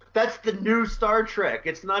getting old. That's the new Star Trek.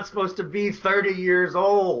 It's not supposed to be 30 years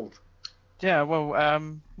old. Yeah, well,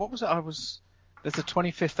 what was it? There's the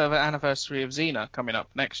 25th anniversary of Xena coming up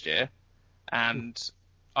next year, and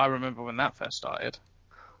I remember when that first started.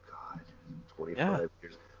 Oh, God, 25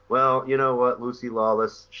 years. Well, you know what? Lucy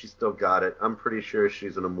Lawless, she still got it. I'm pretty sure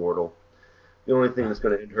she's an immortal. The only thing that's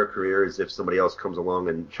going to end her career is if somebody else comes along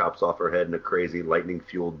and chops off her head in a crazy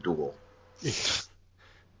lightning-fueled duel.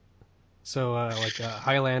 So, like a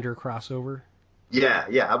Highlander crossover?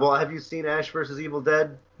 Yeah. Well, have you seen Ash vs. Evil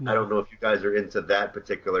Dead? No. I don't know if you guys are into that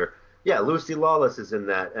particular. Yeah, Lucy Lawless is in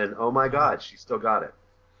that, and oh my God, she still got it.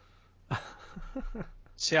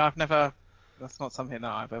 See, that's not something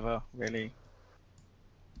that I've ever really,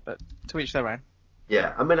 but to each their own.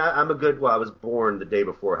 Yeah, I mean, I was born the day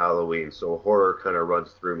before Halloween, so horror kind of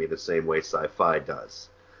runs through me the same way sci-fi does.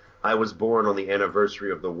 I was born on the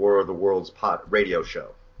anniversary of the War of the Worlds radio show.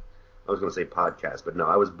 I was going to say podcast, but no,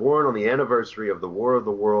 I was born on the anniversary of the War of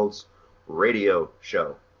the Worlds radio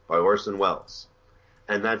show by Orson Welles.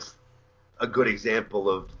 And that's a good example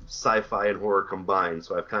of sci-fi and horror combined.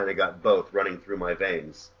 So I've kind of got both running through my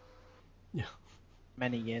veins. Yeah.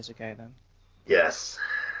 Many years ago, then. Yes.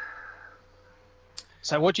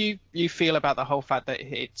 So, what do you feel about the whole fact that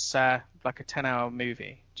it's like a 10-hour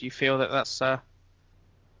movie? Do you feel that that's a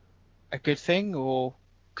good thing, or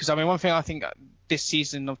because I mean, one thing I think this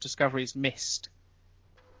season of Discovery's missed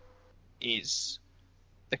is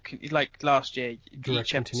like last year, Direct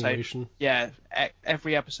each episode, continuation.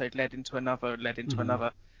 every episode led into another, Mm-hmm.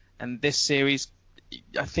 and this series,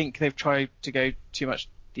 I think they've tried to go too much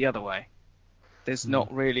the other way. There's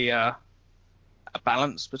not really a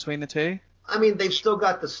balance between the two. I mean, they've still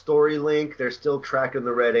got the story link. They're still tracking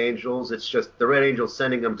the Red Angels. It's just the Red Angels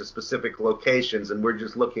sending them to specific locations, and we're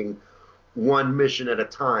just looking one mission at a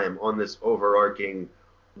time on this overarching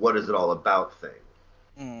what is it all about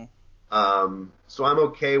thing. Mm. So I'm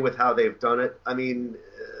okay with how they've done it. I mean,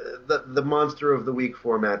 the Monster of the Week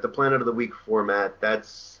format, the Planet of the Week format,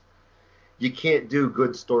 you can't do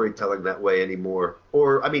good storytelling that way anymore.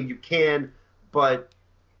 Or, I mean, you can, but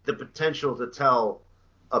the potential to tell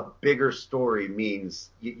a bigger story means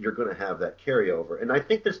you're going to have that carryover. And I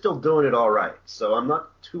think they're still doing it all right. So I'm not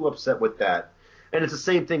too upset with that. And it's the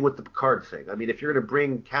same thing with the Picard thing. I mean, if you're going to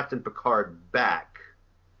bring Captain Picard back,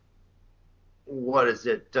 what is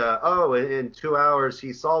it? In 2 hours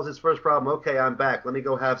he solves his first problem. Okay, I'm back. Let me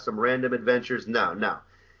go have some random adventures. No.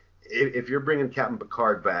 If you're bringing Captain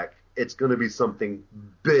Picard back, it's going to be something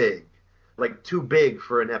big. Like too big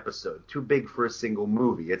for an episode, too big for a single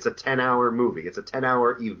movie. It's a 10-hour movie. It's a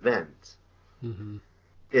 10-hour event. Mm-hmm.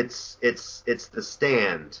 It's The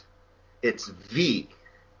Stand. It's V.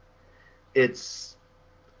 It's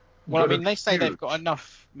Well, I mean, they say huge. they've got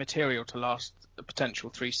enough material to last a potential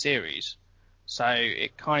 3 series. So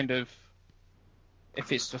it kind of,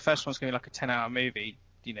 if it's the first one's going to be like a 10-hour movie,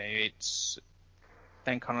 it's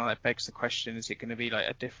then kind of like begs the question: is it going to be like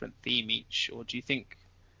a different theme each, or do you think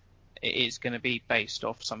it is going to be based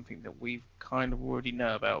off something that we kind of already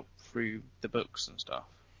know about through the books and stuff?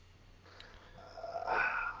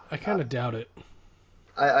 I kind of doubt it.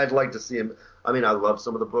 I'd like to see him. I mean, I love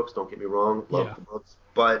some of the books. Don't get me wrong, love Yeah. the books.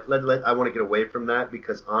 But I want to get away from that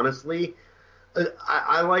because honestly,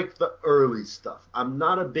 I like the early stuff. I'm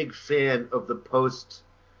not a big fan of the post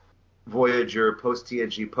Voyager, post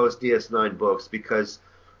TNG, post DS9 books because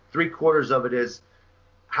 3/4 of it is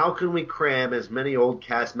how can we cram as many old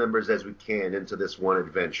cast members as we can into this one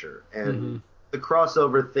adventure? And the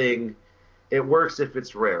crossover thing, it works if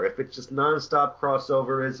it's rare. If it's just nonstop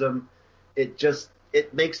crossoverism,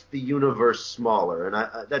 it makes the universe smaller.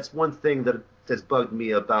 And that's one thing that has bugged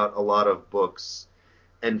me about a lot of books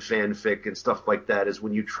and fanfic and stuff like that is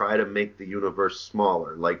when you try to make the universe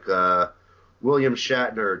smaller. Like William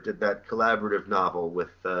Shatner did that collaborative novel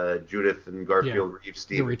with Judith and Garfield Reeves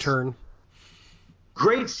Stevens. The Return.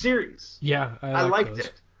 Great series. Yeah, I liked those.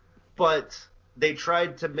 it. But they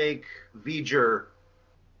tried to make V'ger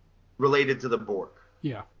related to the Borg,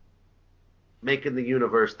 Yeah. making the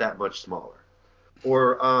universe that much smaller.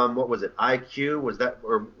 Or what was it? IQ was that,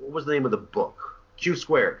 or what was the name of the book? Q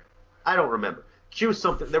squared. I don't remember. Q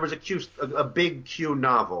something. There was a big Q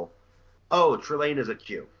novel. Oh, Trelane is a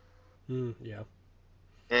Q. Yeah.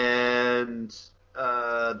 And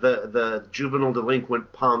the juvenile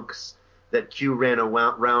delinquent punks that Q ran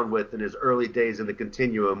around with in his early days in the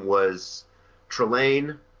Continuum was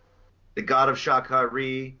Trelane, the God of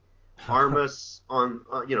Shakari, Armus on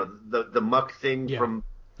the muck thing from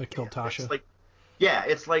that killed Tasha.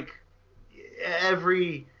 It's like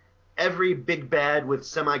every big bad with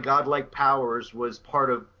semi-godlike powers was part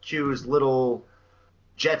of Q's little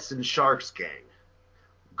Jets and Sharks gang,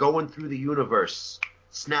 going through the universe,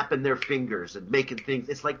 snapping their fingers and making things.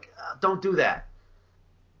 It's like, don't do that.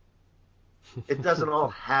 It doesn't all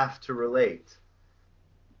have to relate.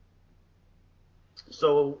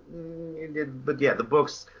 So, but yeah, the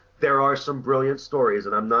books, there are some brilliant stories,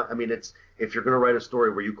 and if you're going to write a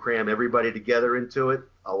story where you cram everybody together into it,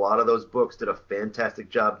 a lot of those books did a fantastic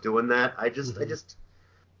job doing that. I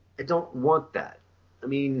don't want that. I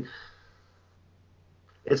mean,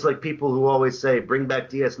 it's like people who always say, bring back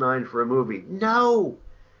DS9 for a movie. No!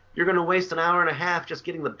 You're going to waste an hour and a half just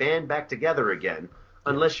getting the band back together again,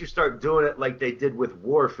 unless you start doing it like they did with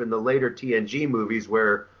Worf in the later TNG movies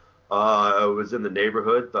where I was in the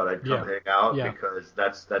neighborhood, thought I'd come hang out because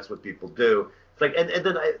that's what people do. It's like, and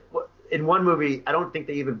then in one movie, I don't think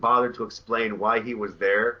they even bothered to explain why he was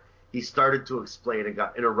there. He started to explain and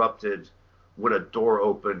got interrupted when a door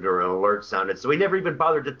opened or an alert sounded. So he never even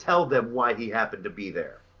bothered to tell them why he happened to be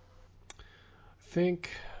there.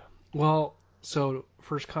 So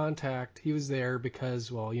First Contact, he was there because,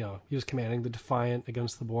 he was commanding the Defiant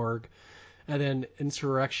against the Borg. And then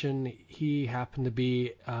Insurrection, he happened to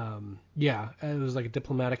be, it was like a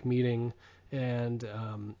diplomatic meeting, and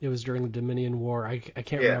it was during the Dominion War. I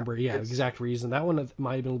can't remember, the exact reason. That one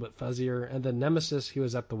might have been a little bit fuzzier. And then Nemesis, he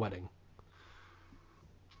was at the wedding.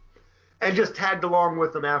 And just tagged along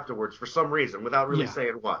with them afterwards for some reason, without really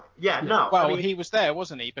saying why. Yeah, no. Well, I mean, he was there,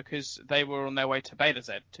 wasn't he? Because they were on their way to Beta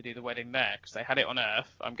Z to do the wedding there, because they had it on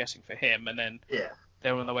Earth, I'm guessing for him, and then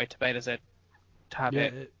they were on their way to Beta Z to have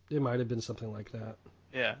it. It might have been something like that.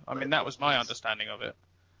 Yeah, I mean, that was my understanding of it.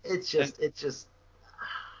 It's just...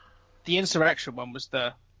 The Insurrection one was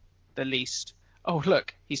the least... Oh,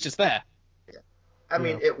 look, he's just there. Yeah. I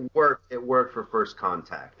mean, it worked. It worked for First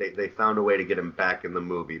Contact. They found a way to get him back in the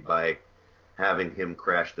movie by having him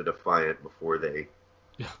crash the Defiant before they...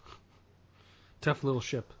 Yeah. Tough little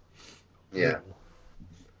ship. Yeah.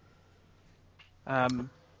 And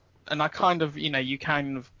I kind of, you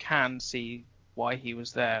can see why he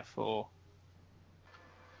was there for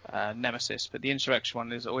Nemesis, but the Insurrection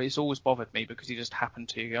one is always bothered me because he just happened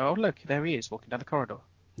to go, oh look, there he is walking down the corridor.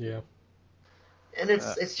 Yeah. And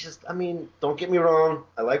it's just, I mean, don't get me wrong,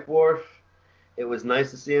 I like Worf. It was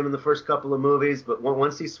nice to see him in the first couple of movies, but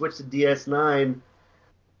once he switched to DS9,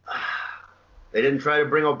 they didn't try to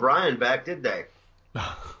bring O'Brien back, did they?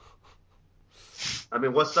 I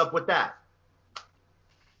mean, what's up with that?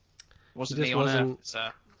 Wasn't he on Earth,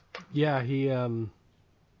 sir? Yeah, he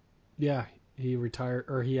retired,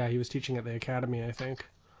 or he was teaching at the academy, I think.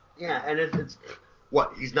 Yeah, and it's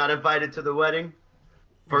what, he's not invited to the wedding?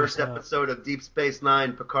 First episode of Deep Space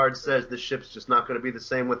Nine, Picard says the ship's just not going to be the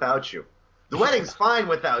same without you. The wedding's fine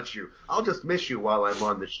without you. I'll just miss you while I'm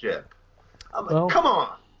on the ship. I'm like, come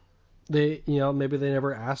on. They, maybe they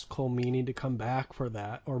never asked Cole Meany to come back for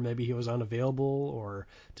that, or maybe he was unavailable, or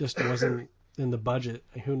just wasn't in the budget.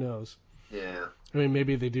 Who knows? Yeah. I mean,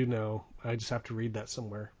 maybe they do know. I just have to read that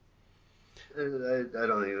somewhere. I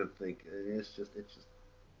don't even think it's just.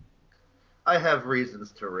 I have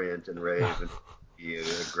reasons to rant and rave and be a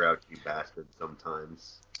grouchy bastard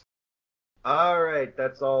sometimes. All right,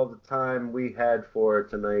 that's all the time we had for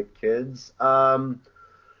tonight, kids.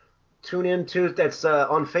 Tune in Tuesday. That's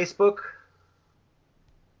on Facebook,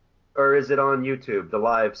 or is it on YouTube? The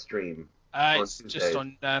live stream. It's just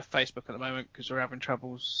on Facebook at the moment because we're having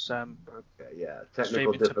troubles. Okay, yeah,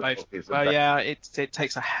 technical difficulties. Well, yeah, it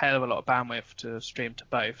takes a hell of a lot of bandwidth to stream to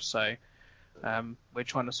both, so we're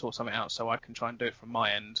trying to sort something out so I can try and do it from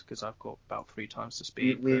my end because I've got about 3 times the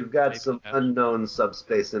speed. We've got some unknown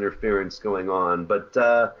subspace interference going on, but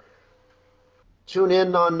tune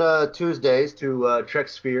in on Tuesdays to Trek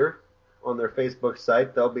Sphere on their Facebook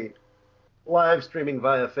site. They'll be live streaming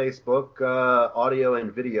via Facebook, audio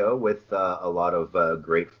and video with a lot of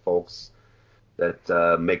great folks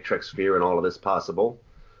that make Trek Sphere and all of this possible.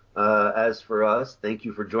 As for us, thank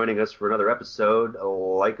you for joining us for another episode.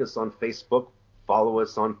 Like us on Facebook, follow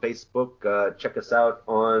us on Facebook, check us out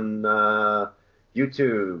on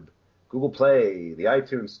YouTube, Google Play, the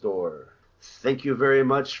iTunes Store. Thank you very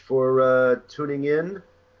much for tuning in,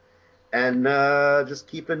 and just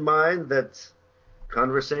keep in mind that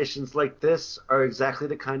conversations like this are exactly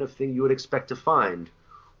the kind of thing you would expect to find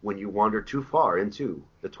when you wander too far into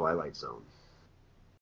the Twilight Zone.